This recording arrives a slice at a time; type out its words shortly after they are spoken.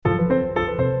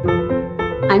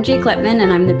I'm Jake Lippman,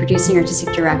 and I'm the producing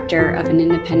artistic director of an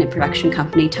independent production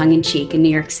company, Tongue in Cheek, in New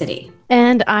York City.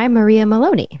 And I'm Maria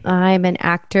Maloney. I'm an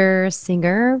actor,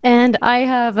 singer, and I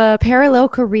have a parallel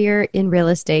career in real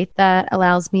estate that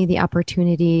allows me the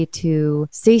opportunity to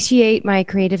satiate my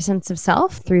creative sense of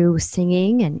self through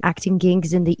singing and acting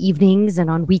gigs in the evenings and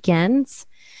on weekends.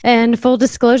 And full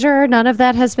disclosure, none of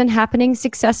that has been happening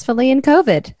successfully in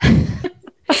COVID.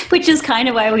 Which is kind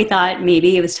of why we thought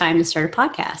maybe it was time to start a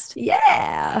podcast.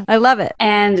 Yeah, I love it.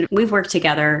 And we've worked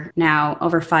together now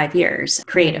over 5 years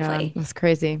creatively. Oh, that's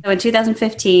crazy. So in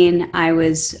 2015, I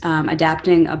was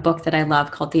adapting a book that I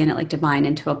love called The Innate Divine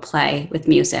into a play with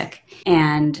music.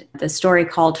 And the story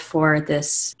called for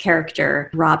this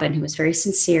character, Robin, who was very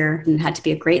sincere and had to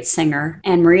be a great singer.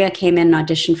 And Maria came in and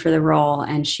auditioned for the role,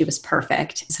 and she was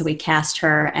perfect. So we cast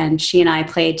her, and she and I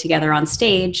played together on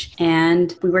stage,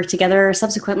 and we worked together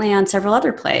subsequently on several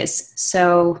other plays.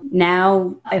 So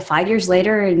now, 5 years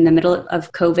later, in the middle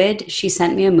of COVID, she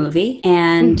sent me a movie,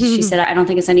 and she said, I don't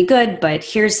think it's any good, but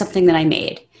here's something that I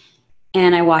made.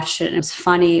 And I watched it, and it was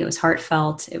funny, it was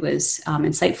heartfelt, it was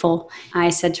insightful. I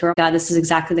said to her, God, this is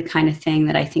exactly the kind of thing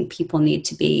that I think people need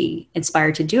to be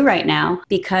inspired to do right now,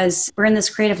 because we're in this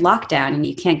creative lockdown and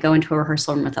you can't go into a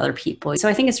rehearsal room with other people. So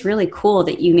I think it's really cool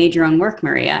that you made your own work,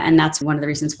 Maria. And that's one of the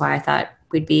reasons why I thought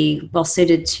we'd be well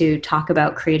suited to talk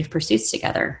about creative pursuits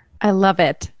together. I love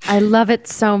it. I love it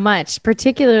so much,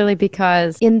 particularly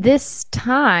because in this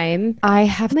time, I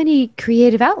have many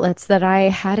creative outlets that I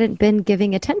hadn't been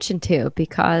giving attention to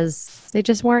because they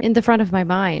just weren't in the front of my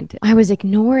mind. I was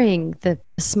ignoring the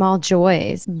small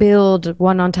joys, build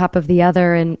one on top of the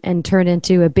other and turn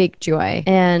into a big joy.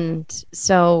 And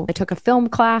so I took a film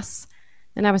class.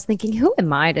 And I was thinking, who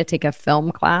am I to take a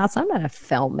film class? I'm not a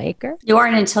filmmaker. You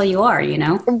aren't until you are, you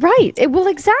know? Right. Well,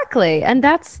 exactly. And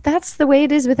that's the way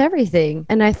it is with everything.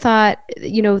 And I thought,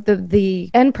 the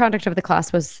end product of the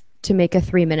class was to make a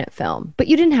 3-minute film, but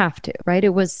you didn't have to, right?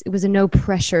 It was a no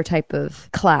pressure type of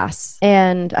class.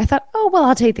 And I thought, oh, well,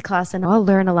 I'll take the class and I'll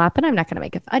learn a lot, but I'm not going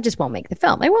to I just won't make the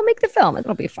film. I won't make the film.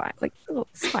 It'll be fine. Like, oh,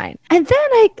 it's fine. And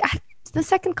then the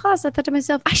second class, I thought to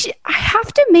myself, I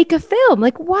have to make a film.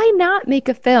 Like, why not make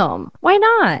a film? Why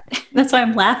not? That's why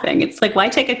I'm laughing. It's like, why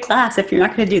take a class if you're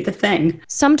not going to do the thing?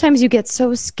 Sometimes you get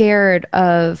so scared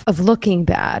of looking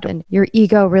bad, and your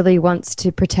ego really wants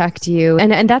to protect you.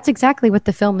 And that's exactly what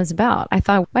the film is about. I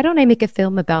thought, why don't I make a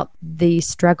film about the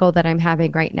struggle that I'm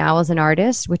having right now as an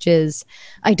artist, which is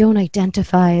I don't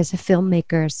identify as a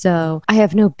filmmaker, so I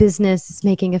have no business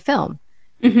making a film.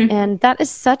 Mm-hmm. And that is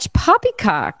such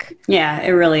poppycock. Yeah, it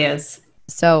really is.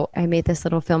 So I made this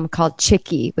little film called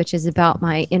Chickie, which is about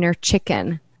my inner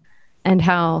chicken and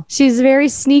how she's very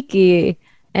sneaky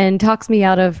and talks me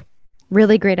out of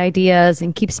really great ideas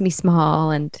and keeps me small.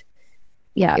 And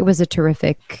yeah, it was a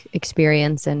terrific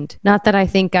experience. And not that I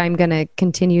think I'm going to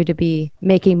continue to be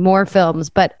making more films,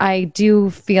 but I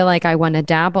do feel like I want to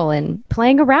dabble in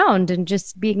playing around and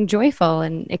just being joyful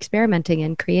and experimenting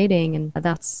and creating. And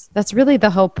that's really the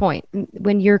whole point.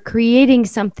 When you're creating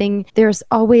something, there's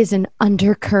always an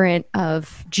undercurrent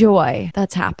of joy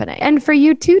that's happening. And for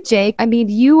you too, Jake, I mean,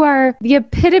 you are the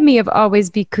epitome of always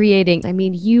be creating. I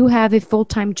mean, you have a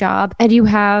full-time job and you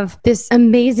have this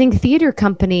amazing theater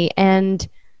company, and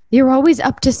you're always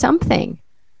up to something.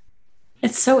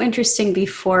 It's so interesting.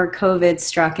 Before COVID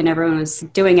struck and everyone was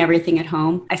doing everything at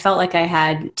home, I felt like I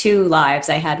had two lives.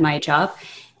 I had my job,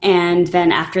 and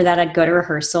then after that, I'd go to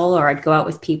rehearsal or I'd go out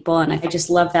with people. And I just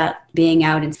love that, being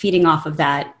out and feeding off of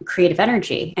that creative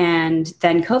energy. And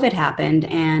then COVID happened,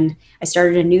 and I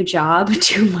started a new job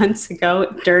 2 months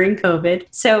ago during COVID.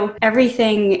 So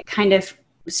everything kind of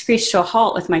screeched to a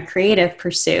halt with my creative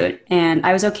pursuit. And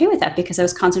I was okay with that because I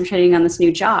was concentrating on this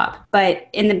new job. But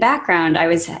in the background,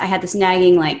 I had this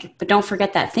nagging, like, but don't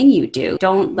forget that thing you do.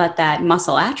 Don't let that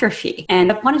muscle atrophy.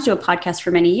 And I've wanted to do a podcast for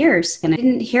many years, and I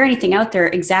didn't hear anything out there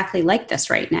exactly like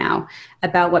this right now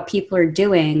about what people are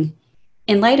doing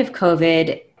in light of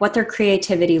COVID, what their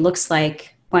creativity looks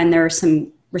like when there are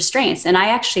some restraints. And I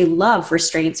actually love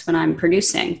restraints when I'm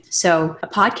producing. So a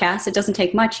podcast, it doesn't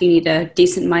take much. You need a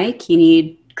decent mic, you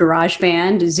need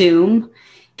GarageBand, Zoom.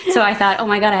 So I thought, oh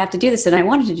my God, I have to do this. And I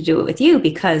wanted to do it with you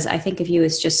because I think of you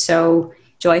as just so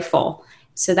joyful.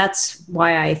 So that's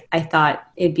why I thought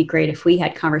it'd be great if we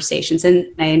had conversations. And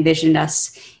I envisioned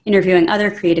us interviewing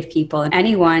other creative people and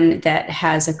anyone that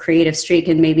has a creative streak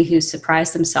and maybe who's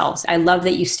surprised themselves. I love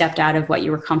that you stepped out of what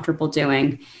you were comfortable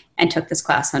doing and took this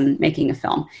class on making a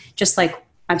film. Just like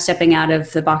I'm stepping out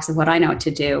of the box of what I know what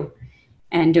to do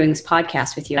and doing this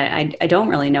podcast with you. I don't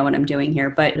really know what I'm doing here,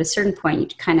 but at a certain point, you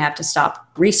kind of have to stop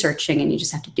researching and you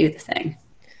just have to do the thing.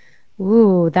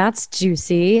 Ooh, that's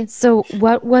juicy. So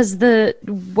what was the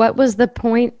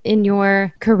point in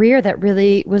your career that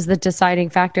really was the deciding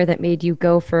factor that made you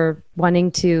go for wanting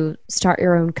to start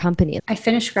your own company? I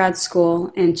finished grad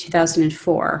school in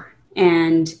 2004.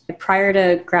 And prior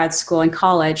to grad school and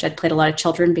college, I'd played a lot of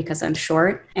children because I'm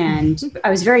short. And I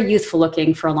was very youthful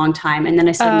looking for a long time. And then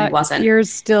I suddenly wasn't. You're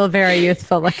still very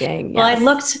youthful looking. Well, I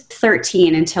looked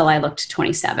 13 until I looked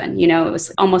 27. You know, it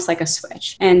was almost like a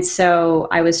switch. And so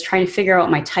I was trying to figure out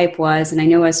what my type was. And I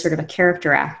knew I was sort of a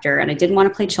character actor and I didn't want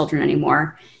to play children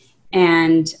anymore.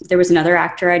 And there was another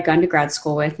actor I'd gone to grad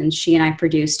school with, and she and I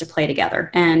produced a play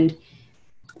together. And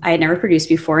I had never produced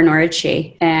before, nor had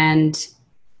she. And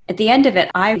at the end of it,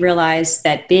 I realized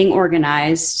that being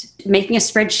organized, making a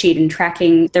spreadsheet and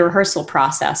tracking the rehearsal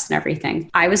process and everything,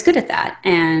 I was good at that.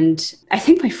 And I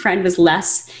think my friend was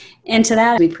less into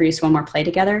that. We produced one more play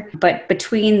together. But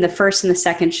between the first and the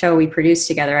second show we produced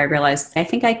together, I realized I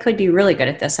think I could be really good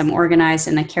at this. I'm organized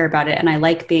and I care about it. And I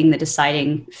like being the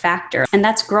deciding factor. And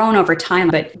that's grown over time.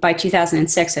 But by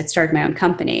 2006, I'd started my own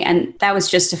company. And that was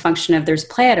just a function of there's a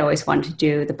play I'd always wanted to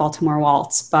do, The Baltimore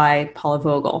Waltz by Paula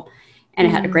Vogel. And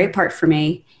it had a great part for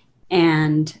me.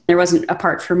 And there wasn't a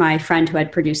part for my friend who had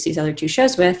produced these other two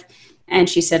shows with. And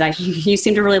she said, you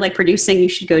seem to really like producing. You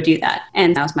should go do that.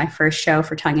 And that was my first show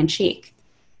for Tongue in Cheek.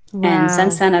 Wow. And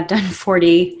since then, I've done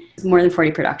more than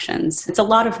 40 productions. It's a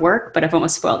lot of work, but I've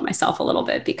almost spoiled myself a little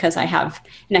bit because I have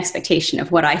an expectation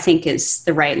of what I think is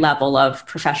the right level of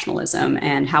professionalism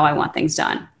and how I want things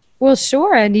done. Well,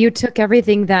 sure. And you took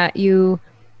everything that you,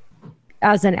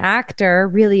 as an actor,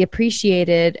 really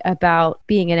appreciated about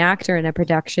being an actor in a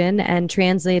production and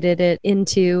translated it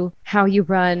into how you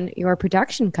run your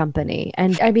production company.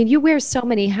 And I mean, you wear so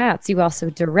many hats. You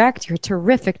also direct. You're a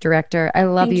terrific director. I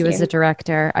love you as a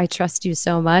director. I trust you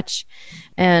so much.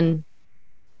 And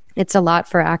it's a lot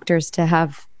for actors to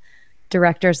have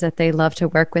directors that they love to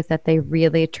work with, that they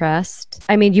really trust.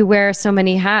 I mean, you wear so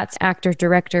many hats: actor,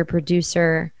 director,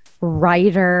 producer,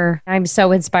 writer. I'm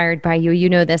so inspired by you. You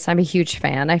know this. I'm a huge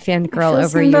fan. I fangirl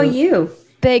over you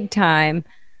big time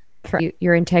for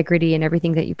your integrity and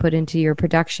everything that you put into your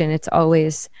production. It's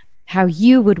always how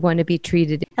you would want to be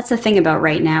treated. That's the thing about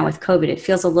right now with COVID. It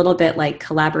feels a little bit like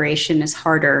collaboration is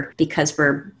harder because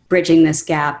we're bridging this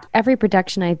gap. Every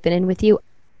production I've been in with you,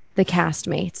 the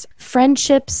castmates,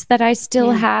 friendships that I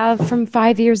still have from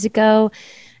 5 years ago,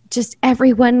 just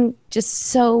everyone just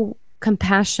so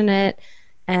compassionate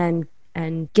and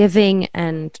giving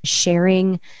and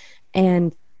sharing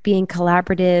and being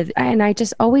collaborative. And I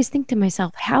just always think to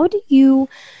myself, how do you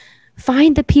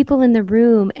find the people in the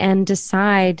room and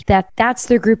decide that that's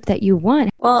the group that you want?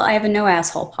 Well, I have a no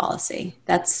asshole policy.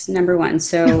 That's number one.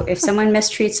 So if someone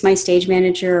mistreats my stage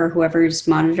manager or whoever's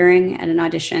monitoring at an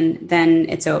audition, then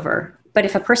it's over. But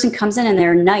if a person comes in and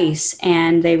they're nice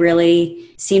and they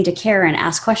really seem to care and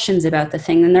ask questions about the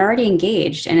thing, then they're already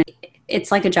engaged. And it's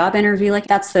like a job interview. Like,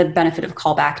 that's the benefit of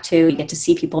callback too. You get to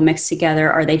see people mixed together.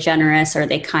 Are they generous? Are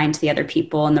they kind to the other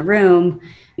people in the room?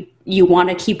 You want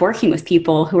to keep working with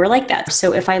people who are like that.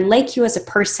 So if I like you as a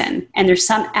person and there's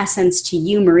some essence to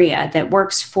you, Maria, that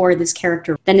works for this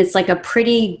character, then it's like a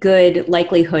pretty good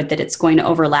likelihood that it's going to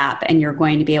overlap and you're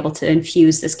going to be able to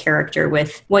infuse this character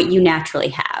with what you naturally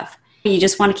have. You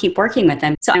just want to keep working with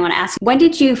them. So I want to ask, when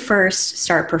did you first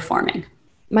start performing?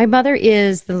 My mother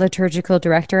is the liturgical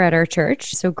director at our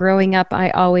church. So growing up,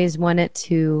 I always wanted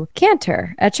to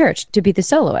cantor at church, to be the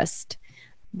soloist.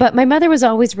 But my mother was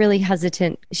always really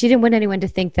hesitant. She didn't want anyone to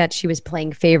think that she was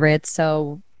playing favorites.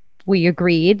 So we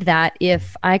agreed that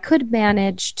if I could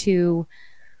manage to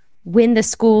win the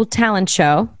school talent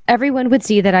show, everyone would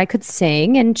see that I could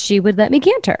sing and she would let me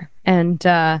cantor. And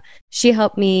she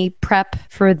helped me prep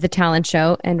for the talent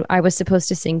show. And I was supposed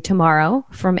to sing Tomorrow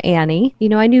from Annie. You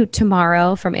know, I knew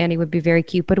Tomorrow from Annie would be very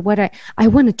cute, but what I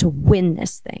wanted to win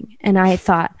this thing. And I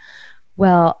thought,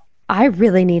 well, I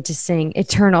really need to sing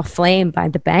Eternal Flame by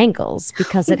the Bangles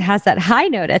because it has that high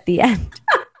note at the end.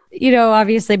 You know,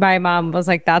 obviously my mom was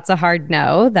like, that's a hard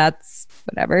no. That's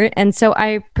whatever. And so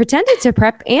I pretended to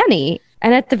prep Annie.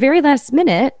 And at the very last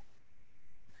minute,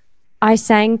 I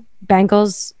sang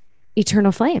Bangles'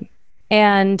 Eternal Flame.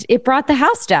 And it brought the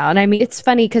house down. I mean, it's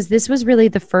funny because this was really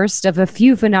the first of a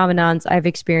few phenomenons I've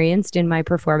experienced in my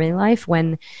performing life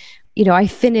when, you know, I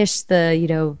finished the, you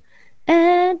know,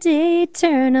 and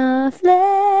eternal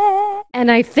flame.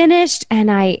 And I finished and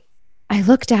I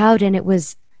looked out and it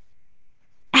was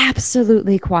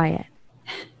absolutely quiet.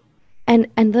 And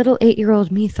little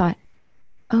 8-year-old me thought,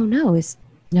 oh no, is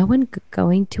no one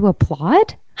going to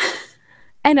applaud?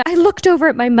 And I looked over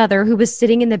at my mother, who was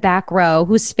sitting in the back row,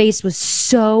 whose face was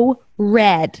so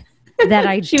red. that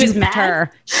I She was duped mad?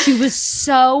 her. She was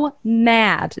so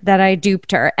mad that I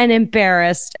duped her and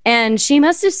embarrassed. And she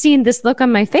must have seen this look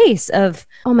on my face of,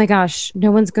 oh my gosh,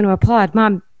 no one's going to applaud.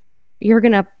 Mom, you're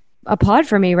going to applaud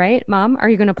for me, right? Mom, are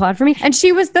you going to applaud for me? And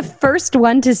she was the first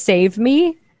one to save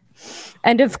me.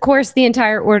 And of course, the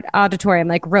entire auditorium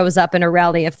like rose up in a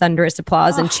rally of thunderous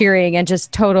applause and cheering and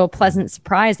just total pleasant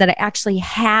surprise that I actually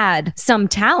had some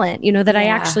talent, that I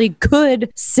actually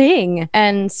could sing.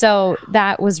 And so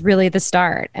that was really the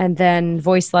start. And then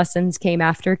voice lessons came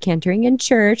after cantering in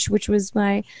church, which was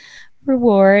my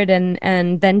reward,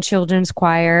 and then children's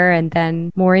choir, and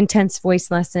then more intense voice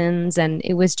lessons. And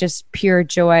it was just pure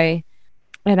joy.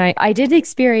 And I did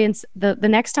experience the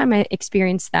next time I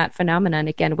experienced that phenomenon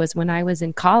again was when I was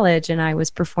in college and I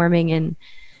was performing in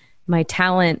my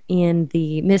talent in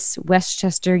the Miss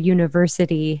Westchester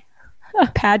University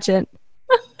pageant.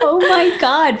 Oh my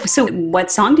God. So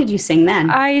what song did you sing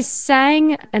then? I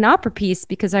sang an opera piece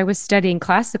because I was studying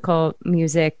classical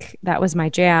music. That was my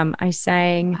jam. I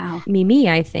sang Mimi,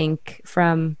 I think,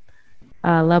 from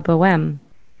La Boheme.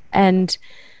 And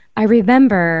I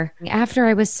remember after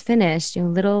I was finished,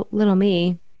 little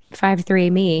me, 5'3"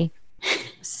 me,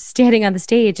 standing on the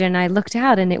stage, and I looked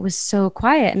out and it was so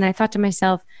quiet. And I thought to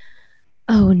myself,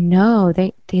 oh no,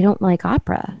 they don't like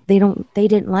opera. They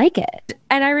didn't like it.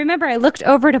 And I remember I looked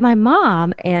over to my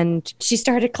mom and she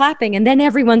started clapping, and then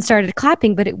everyone started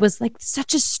clapping, but it was like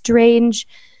such a strange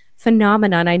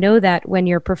phenomenon. I know that when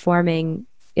you're performing,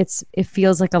 it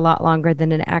feels like a lot longer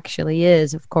than it actually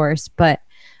is, of course, but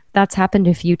that's happened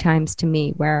a few times to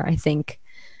me where I think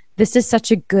this is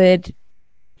such a good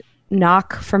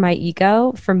knock for my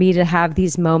ego for me to have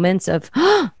these moments of,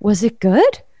 was it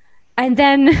good? And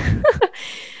then,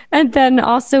 and then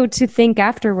also to think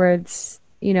afterwards,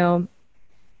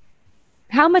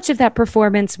 how much of that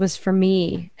performance was for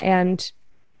me and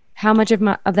how much of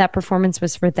that performance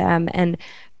was for them, and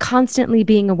constantly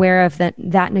being aware of that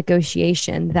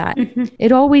negotiation that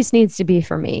it always needs to be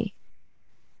for me.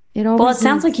 It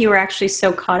sounds like you were actually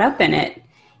so caught up in it.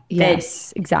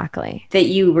 Yes, exactly. That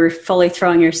you were fully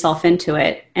throwing yourself into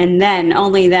it. And then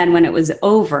only then when it was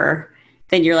over,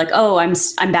 then you're like, oh,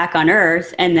 I'm back on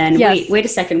earth. And then wait a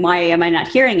second, why am I not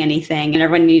hearing anything? And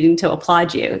everyone needing to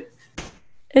applaud you.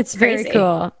 It's very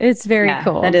cool. It's very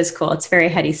cool. That is cool. It's very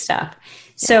heady stuff. Yeah.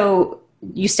 So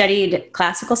you studied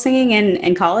classical singing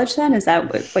in college then? Is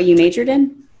that what you majored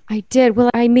in? I did. Well,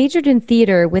 I majored in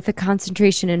theater with a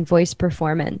concentration in voice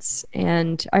performance.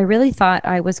 And I really thought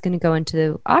I was going to go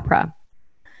into opera.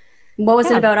 What was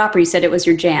it about opera? You said it was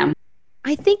your jam.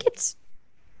 I think it's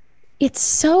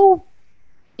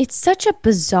such a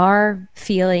bizarre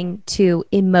feeling to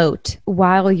emote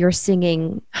while you're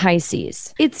singing high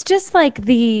Cs. It's just like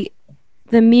the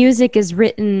music is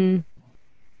written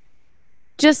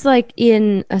just like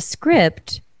in a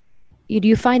script.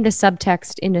 You find the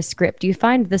subtext in a script. You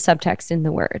find the subtext in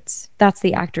the words. That's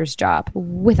the actor's job.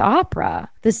 With opera,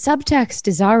 the subtext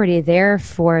is already there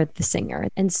for the singer.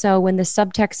 And so when the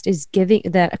subtext is giving,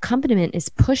 that accompaniment is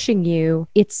pushing you,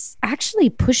 it's actually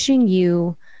pushing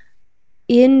you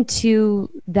into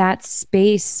that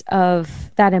space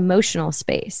of that emotional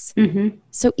space. Mm-hmm.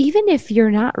 So even if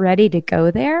you're not ready to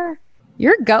go there,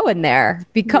 you're going there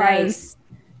because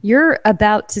you're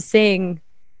about to sing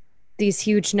these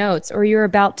huge notes, or you're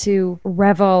about to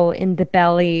revel in the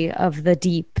belly of the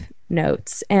deep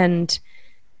notes. And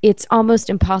it's almost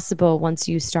impossible once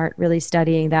you start really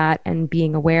studying that and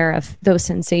being aware of those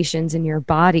sensations in your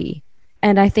body.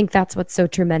 And I think that's what's so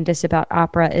tremendous about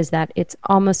opera is that it's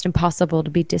almost impossible to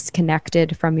be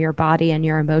disconnected from your body and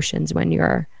your emotions when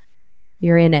you're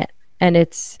in it. And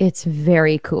it's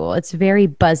very cool. It's very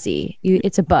buzzy.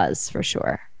 It's a buzz for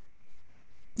sure.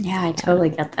 Yeah, I totally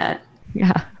get that.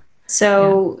 Yeah.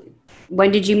 So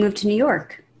when did you move to New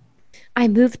York? I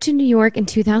moved to New York in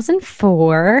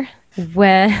 2004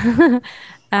 when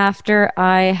after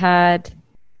I had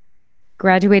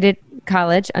graduated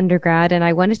college, undergrad, and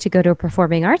I wanted to go to a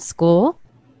performing arts school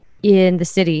in the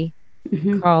city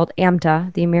called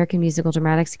AMDA, the American Musical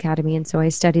Dramatics Academy. And so I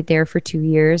studied there for 2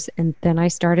 years, and then I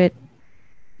started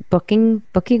booking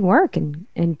work and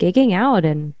gigging out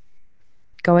and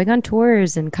going on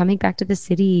tours and coming back to the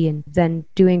city, and then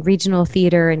doing regional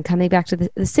theater and coming back to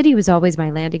the city was always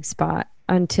my landing spot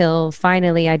until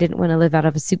finally I didn't want to live out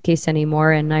of a suitcase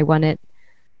anymore. And I wanted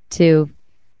to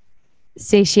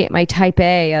satiate my type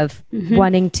A of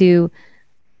wanting to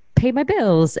pay my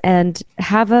bills and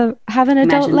have an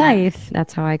adult life.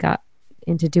 That's how I got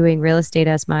into doing real estate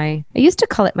as I used to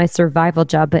call it my survival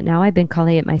job, but now I've been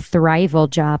calling it my thrival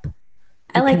job.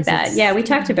 I like that. Yeah, we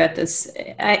talked about this.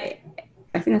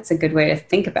 I think that's a good way to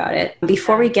think about it.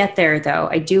 Before we get there, though,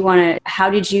 I do want to, how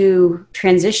did you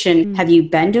transition? Have you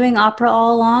been doing opera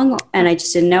all along and I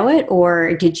just didn't know it?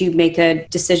 Or did you make a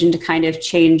decision to kind of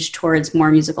change towards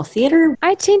more musical theater?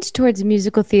 I changed towards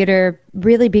musical theater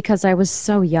really because I was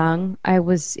so young. I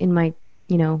was in my,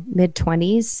 mid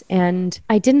 20s, and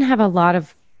I didn't have a lot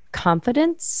of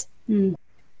confidence.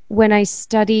 When I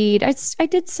studied, I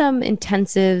did some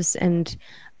intensives, and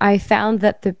I found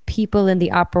that the people in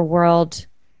the opera world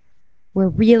were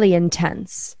really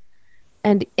intense.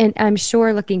 And I'm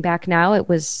sure looking back now, it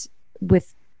was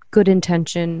with good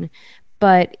intention,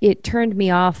 but it turned me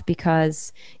off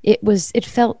because it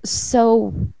felt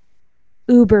so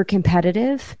uber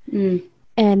competitive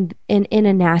and in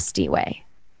a nasty way.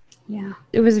 Yeah.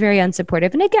 It was very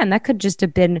unsupportive. And again, that could just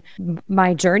have been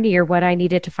my journey or what I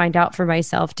needed to find out for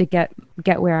myself to get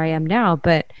where I am now.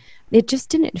 But it just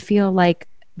didn't feel like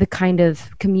the kind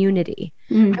of community.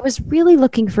 I was really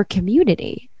looking for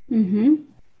community.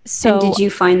 So, and did you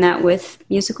find that with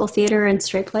musical theater and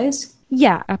straight plays?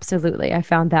 Yeah, absolutely. I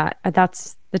found that.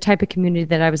 That's the type of community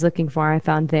that I was looking for. I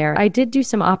found there. I did do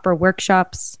some opera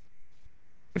workshops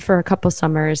for a couple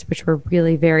summers, which were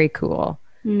really very cool.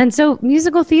 And so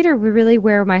musical theater were really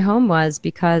where my home was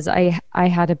because I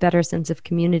had a better sense of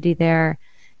community there.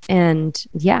 And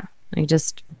yeah, I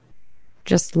just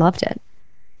loved it.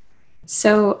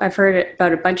 So I've heard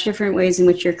about a bunch of different ways in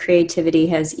which your creativity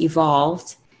has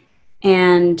evolved.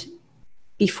 And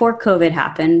before COVID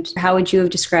happened, how would you have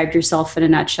described yourself in a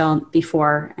nutshell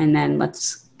before? And then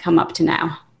let's come up to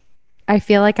now. I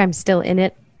feel like I'm still in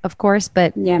it, of course,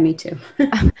 but yeah, me too.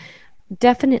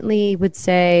 Definitely would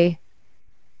say,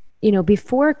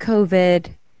 before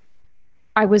COVID,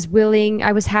 I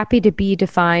was happy to be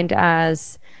defined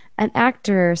as an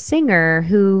actor, singer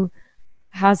who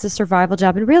has a survival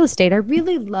job in real estate. I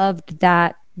really loved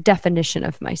that definition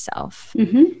of myself.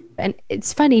 And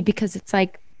it's funny because it's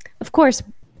like, of course,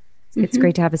 it's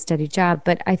great to have a steady job,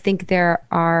 but I think there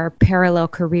are parallel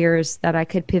careers that I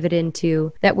could pivot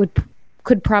into that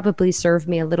could probably serve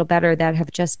me a little better, that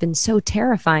have just been so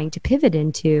terrifying to pivot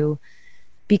into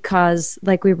because,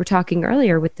 like we were talking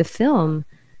earlier with the film,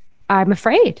 I'm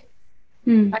afraid.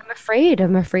 I'm afraid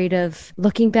of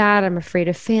looking bad. I'm afraid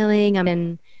of failing.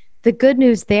 And the good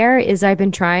news there is I've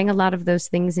been trying a lot of those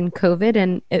things in COVID,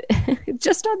 and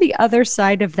just on the other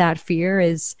side of that fear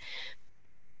is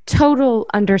total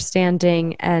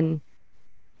understanding and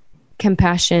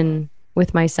compassion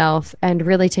with myself and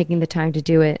really taking the time to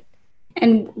do it.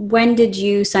 And when did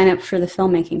you sign up for the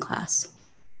filmmaking class?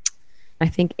 I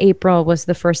think April was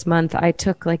the first month. I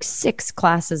took like 6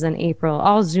 classes in April,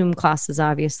 all Zoom classes,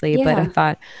 obviously, but I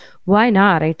thought, why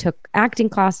not? I took acting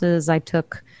classes. I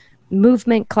took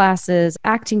movement classes,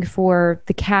 acting for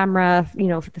the camera,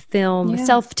 for the film,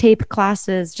 self-tape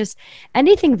classes, just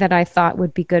anything that I thought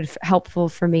would be good, helpful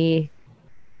for me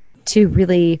to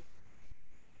really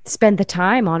spend the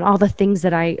time on all the things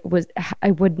that I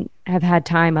wouldn't have had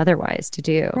time otherwise to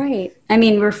do. Right. I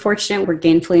mean, we're fortunate we're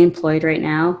gainfully employed right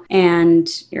now and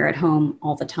you're at home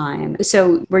all the time.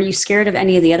 So were you scared of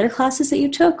any of the other classes that you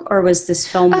took, or was this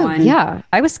film one? Yeah,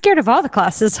 I was scared of all the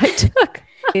classes I took.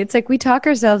 It's like we talk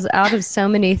ourselves out of so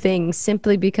many things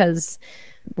simply because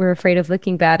we're afraid of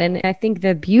looking bad. And I think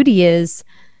the beauty is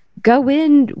go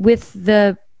in with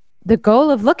the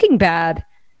goal of looking bad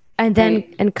and then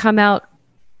and come out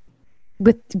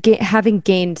with having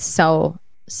gained so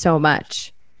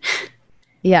much.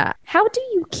 Yeah. How do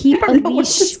you keep a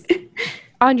leash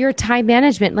on your time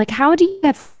management? Like, how do you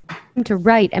have time to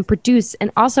write and produce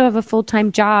and also have a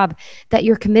full-time job that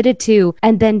you're committed to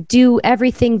and then do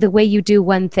everything the way you do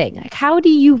one thing? Like, how do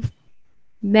you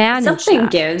manage Something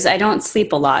that? gives. I don't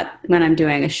sleep a lot when I'm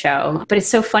doing a show, but it's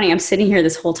so funny. I'm sitting here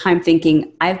this whole time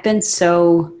thinking I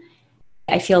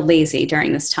feel lazy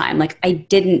during this time. Like, I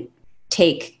didn't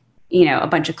take a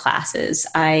bunch of classes.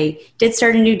 I did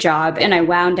start a new job and I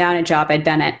wound down a job I'd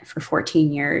been at for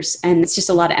 14 years. And it's just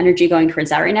a lot of energy going towards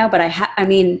that right now. But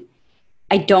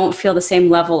I don't feel the same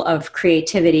level of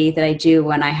creativity that I do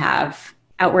when I have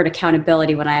outward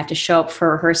accountability, when I have to show up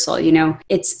for rehearsal.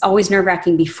 It's always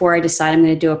nerve-wracking before I decide I'm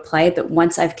going to do a play. But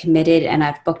once I've committed and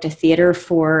I've booked a theater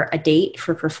for a date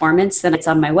for performance, then it's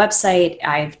on my website.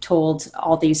 I've told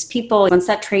all these people, once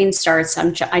that train starts,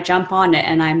 I jump on it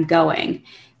and I'm going.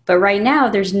 But right now,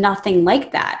 there's nothing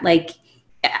like that. Like,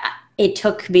 it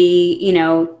took me,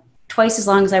 twice as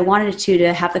long as I wanted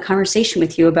to have the conversation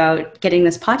with you about getting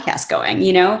this podcast going.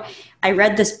 I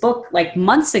read this book like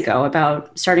months ago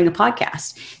about starting a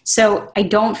podcast. So I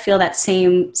don't feel that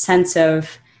same sense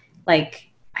of like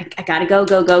I gotta go,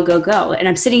 go, go, go, go. And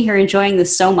I'm sitting here enjoying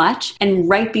this so much. And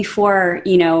right before,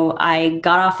 I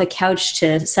got off the couch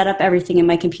to set up everything in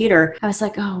my computer, I was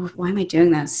like, oh, why am I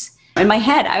doing this? In my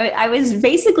head, I was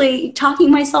basically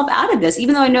talking myself out of this,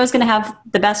 even though I know I was going to have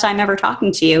the best time ever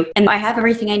talking to you. And I have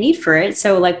everything I need for it.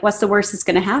 So like, what's the worst that's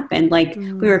going to happen? Like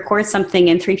we record something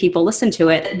and 3 people listen to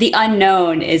it. The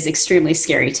unknown is extremely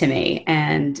scary to me.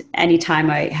 And anytime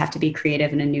I have to be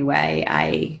creative in a new way,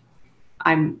 I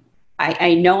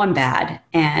know I'm bad,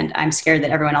 and I'm scared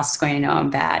that everyone else is going to know I'm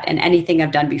bad. And anything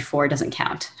I've done before doesn't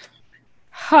count.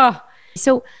 Huh.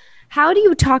 So how do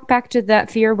you talk back to that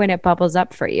fear when it bubbles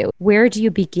up for you? Where do you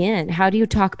begin? How do you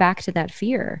talk back to that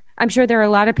fear? I'm sure there are a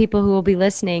lot of people who will be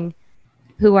listening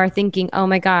who are thinking, oh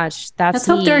my gosh, Let's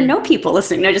hope there are no people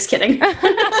listening. No, just kidding.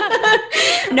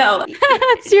 No,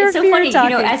 it's so funny.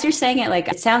 Talking. As you're saying it, like,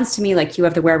 it sounds to me like you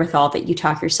have the wherewithal that you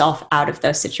talk yourself out of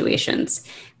those situations.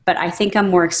 But I think I'm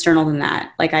more external than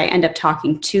that. Like, I end up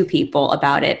talking to people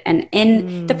about it. And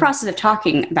in the process of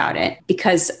talking about it,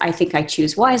 because I think I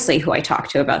choose wisely who I talk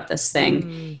to about this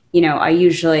thing, I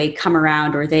usually come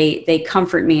around, or they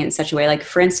comfort me in such a way. Like,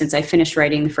 for instance, I finished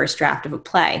writing the first draft of a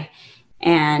play,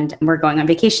 and we're going on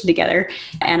vacation together.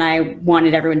 And I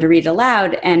wanted everyone to read it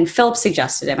aloud. And Philip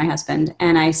suggested it, my husband.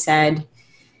 And I said,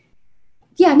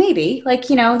 yeah, maybe. Like,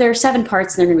 there are 7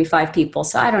 parts and there are going to be 5 people.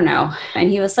 So I don't know.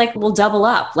 And he was like, we'll double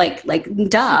up. Like,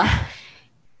 duh.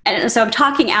 And so I'm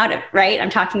talking out of it, right? I'm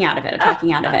talking out of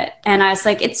it. And I was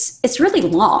like, it's really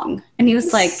long. And he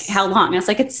was like, how long? And I was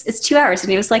like, it's 2 hours. And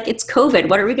he was like, it's COVID.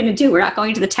 What are we going to do? We're not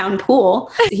going to the town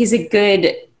pool. He's a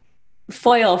good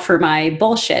foil for my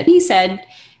bullshit. He said,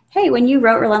 hey, when you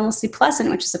wrote Relentlessly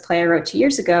Pleasant, which is a play I wrote 2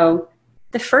 years ago,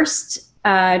 the first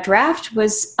draft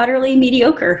was utterly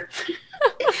mediocre.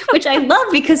 Which I love,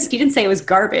 because he didn't say it was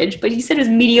garbage, but he said it was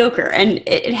mediocre. And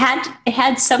it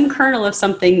had some kernel of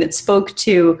something that spoke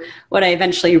to what I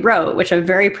eventually wrote, which I'm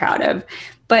very proud of.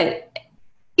 But,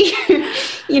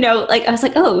 like, I was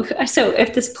like, oh, so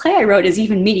if this play I wrote is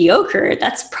even mediocre,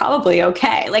 that's probably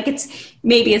okay. Like,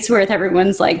 maybe it's worth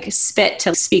everyone's like spit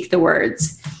to speak the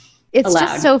words It's aloud.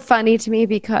 Just so funny to me,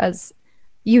 because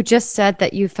you just said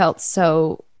that you felt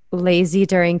so lazy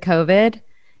during COVID.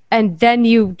 And then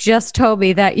you just told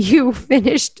me that you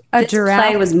finished a draft. This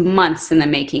play was months in the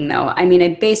making, though. I mean,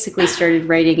 I basically started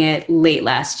writing it late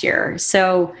last year.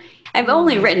 So I've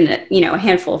only written, a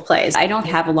handful of plays. I don't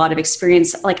have a lot of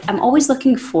experience. Like, I'm always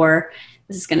looking for,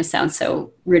 this is going to sound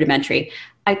so rudimentary,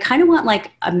 I kind of want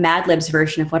like a Mad Libs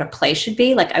version of what a play should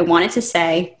be. Like, I wanted to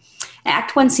say,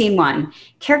 Act 1, Scene 1,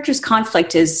 characters'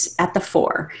 conflict is at the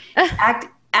fore.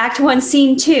 Act 1,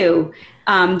 Scene 2,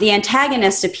 the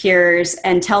antagonist appears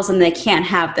and tells them they can't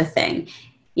have the thing.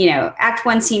 Act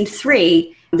 1, Scene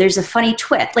 3, there's a funny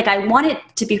twist. Like, I want it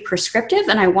to be prescriptive,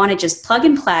 and I want to just plug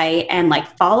and play and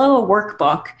like follow a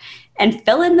workbook and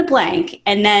fill in the blank,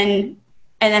 and then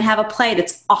have a play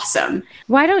that's awesome.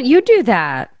 Why don't you do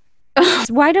that?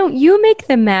 Why don't you make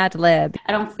the Mad Lib?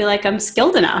 I don't feel like I'm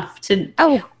skilled enough to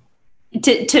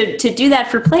do that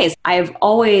for plays. I've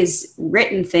always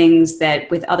written things that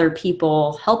with other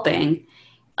people helping.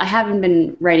 I haven't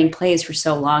been writing plays for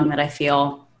so long that I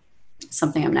feel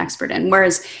something I'm an expert in.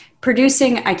 Whereas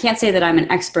producing, I can't say that I'm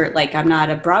an expert. Like, I'm not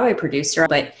a Broadway producer,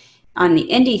 but on the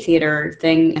indie theater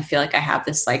thing, I feel like I have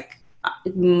this like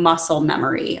muscle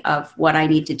memory of what I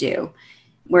need to do.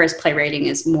 Whereas playwriting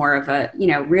is more of a,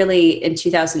 really in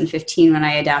 2015 when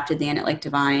I adapted The End at Lake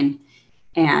Divine,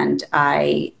 and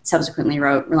I subsequently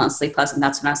wrote Relentlessly Pleasant,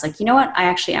 that's when I was like, you know what? I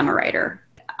actually am a writer.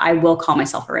 I will call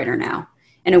myself a writer now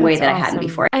in a way that I hadn't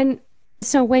before. And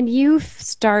so when you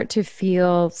start to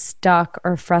feel stuck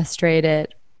or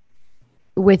frustrated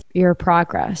with your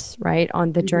progress, right,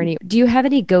 on the journey, do you have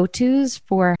any go-tos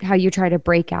for how you try to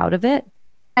break out of it?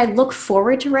 I look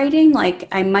forward to writing. Like,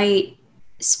 I might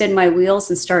spin my wheels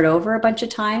and start over a bunch of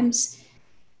times,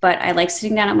 but I like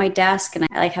sitting down at my desk, and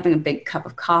I like having a big cup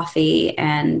of coffee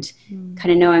and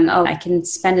kind of knowing, oh, I can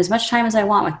spend as much time as I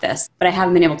want with this. But I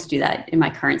haven't been able to do that in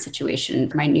my current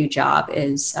situation. My new job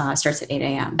starts at 8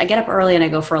 a.m. I get up early and I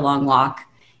go for a long walk,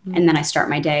 and then I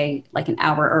start my day like an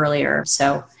hour earlier.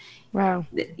 So, wow,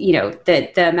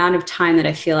 the amount of time that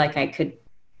I feel like I could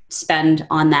spend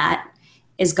on that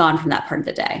is gone from that part of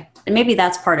the day. And maybe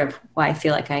that's part of why I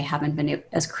feel like I haven't been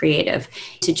as creative.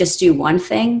 To just do one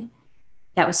thing,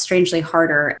 that was strangely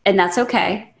harder, and that's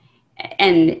okay.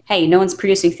 And hey, no one's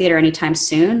producing theater anytime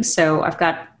soon, so I've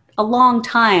got a long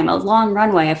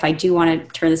runway if I do want to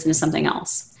turn this into something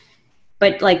else.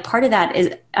 But like, part of that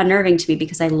is unnerving to me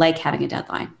because I like having a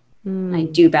deadline. I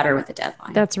do better with a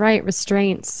deadline. That's right.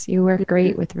 Restraints. You work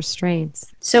great with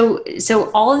restraints. So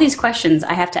all of these questions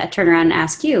I have to turn around and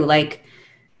ask you, like,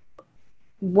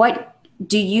 What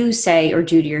do you say or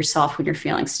do to yourself when you're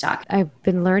feeling stuck? I've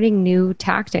been learning new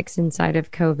tactics inside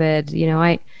of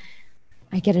COVID.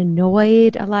 I get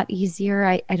annoyed a lot easier.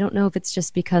 I don't know if it's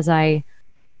just because I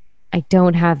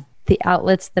don't have the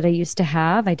outlets that I used to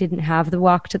have. I didn't have the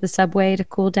walk to the subway to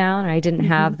cool down. I didn't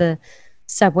have the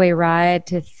subway ride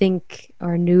to think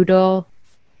or noodle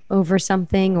over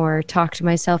something or talk to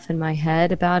myself in my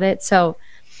head about it. So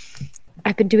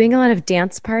I've been doing a lot of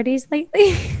dance parties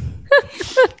lately.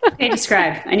 Okay,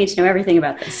 describe. I need to know everything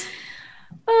about this.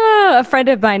 A friend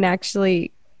of mine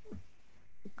actually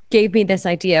gave me this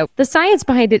idea. The science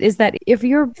behind it is that if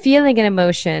you're feeling an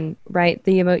emotion, right,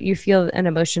 you feel an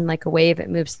emotion like a wave, it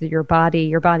moves through your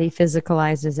body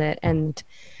physicalizes it, and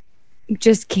you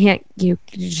just can't, you're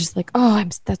just like, oh,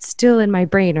 that's still in my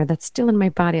brain, or that's still in my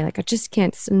body. Like, I just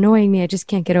can't, it's annoying me. I just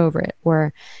can't get over it.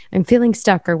 Or I'm feeling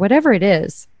stuck, or whatever it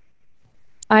is.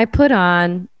 I put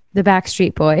on the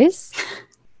Backstreet Boys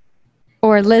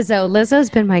or Lizzo. Lizzo's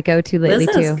been my go-to lately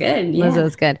too. Lizzo's good. Yeah.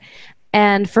 Lizzo's good.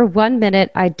 And for 1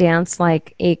 minute, I dance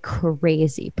like a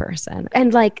crazy person.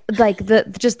 And like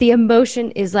the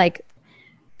emotion is like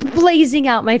blazing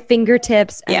out my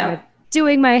fingertips. And I'm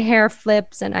doing my hair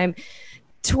flips and I'm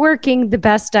twerking the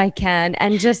best I can.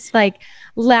 And just like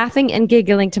laughing and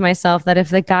giggling to myself that if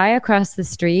the guy across the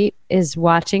street is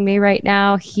watching me right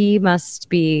now, he must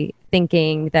be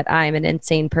thinking that I'm an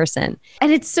insane person.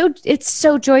 And it's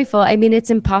so joyful. I mean, it's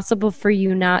impossible for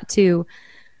you not to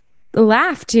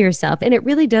laugh to yourself. And it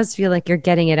really does feel like you're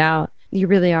getting it out. You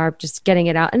really are just getting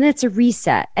it out. And it's a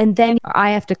reset. And then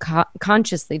I have to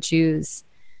consciously choose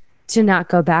to not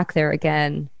go back there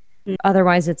again.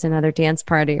 Otherwise, it's another dance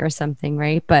party or something,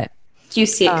 right? But do you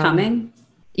see it coming?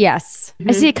 Yes.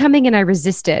 I see it coming and I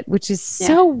resist it, which is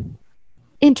so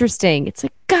interesting. It's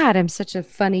like, God, I'm such a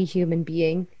funny human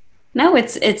being. No,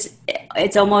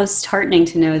 it's almost heartening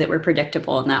to know that we're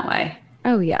predictable in that way.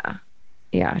 Oh, yeah.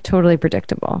 Yeah, totally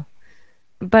predictable.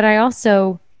 But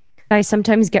I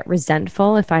sometimes get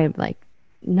resentful if I'm like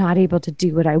not able to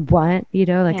do what I want,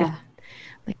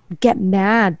 like get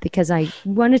mad because I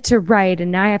wanted to write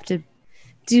and now I have to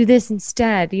do this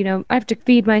instead. I have to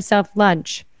feed myself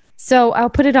lunch. So I'll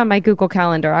put it on my Google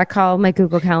Calendar. I call my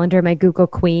Google Calendar my Google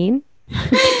Queen.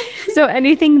 So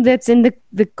anything that's in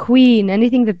the Queen,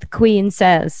 anything that the Queen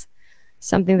says,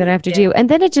 something that I have to do. And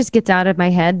then it just gets out of my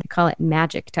head. I call it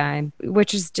magic time,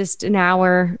 which is just an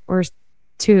hour or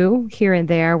two here and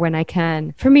there when I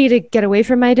can, for me to get away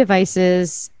from my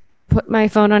devices, put my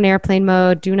phone on airplane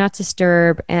mode, do not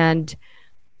disturb, and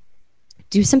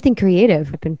do something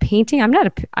creative. I've been painting. I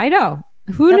know.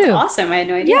 Who knew? That's awesome. I had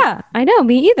no idea. Yeah, I know.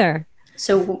 Me either.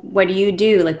 So what do you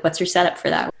do? Like, what's your setup for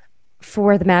that?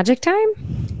 For the magic time?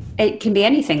 It can be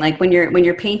anything. Like when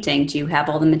you're painting, do you have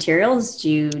all the materials?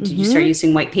 Did you start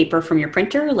using white paper from your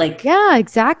printer? Like, yeah,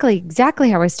 exactly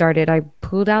how I started. I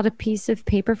pulled out a piece of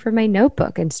paper from my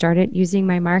notebook and started using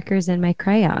my markers and my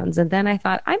crayons. And then I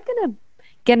thought, I'm gonna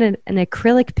get an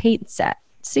acrylic paint set.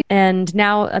 And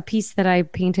now a piece that I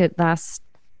painted last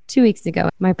 2 weeks ago,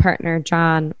 my partner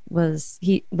John when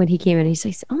he came in, he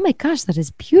says, "Oh my gosh, that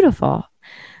is beautiful."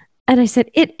 And I said,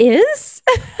 "It is."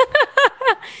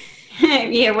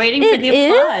 Yeah, waiting for the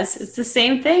applause. It's the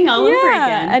same thing all over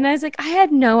again. And I was like, I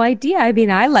had no idea. I mean,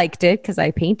 I liked it because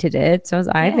I painted it. So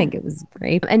I think it was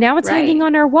great. And now it's hanging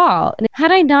on our wall. And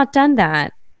had I not done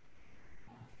that,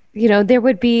 there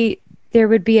would be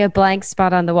a blank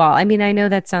spot on the wall. I mean, I know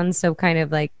that sounds so kind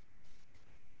of like.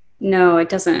 No, it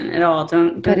doesn't at all.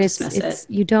 Don't dismiss it.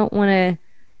 You don't want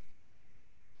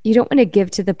to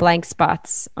give to the blank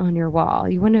spots on your wall.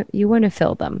 You want to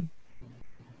fill them.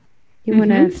 You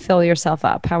want to fill yourself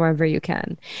up however you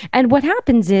can. And what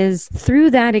happens is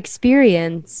through that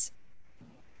experience,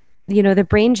 the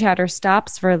brain chatter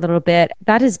stops for a little bit.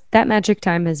 That magic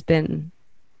time has been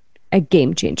a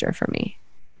game changer for me.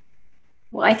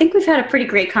 Well, I think we've had a pretty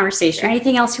great conversation.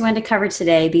 Anything else you wanted to cover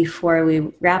today before we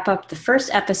wrap up the first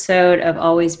episode of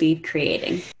Always Be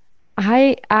Creating?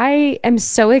 I am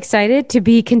so excited to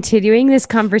be continuing this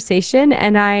conversation,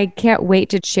 and I can't wait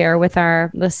to share with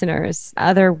our listeners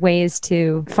other ways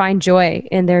to find joy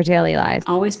in their daily lives.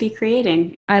 Always be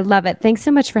creating. I love it. Thanks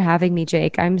so much for having me,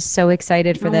 Jake. I'm so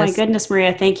excited for this. Oh my goodness,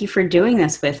 Maria. Thank you for doing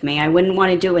this with me. I wouldn't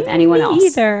want to do it with anyone else.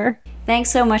 Either. Thanks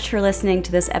so much for listening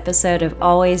to this episode of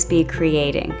Always Be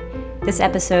Creating. This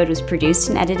episode was produced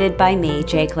and edited by me,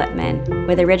 Jake Lippman,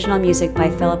 with original music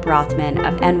by Philip Rothman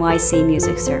of NYC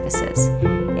Music Services.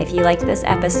 If you liked this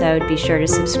episode, be sure to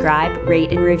subscribe,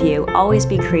 rate, and review Always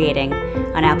Be Creating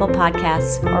on Apple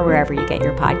Podcasts or wherever you get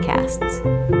your podcasts.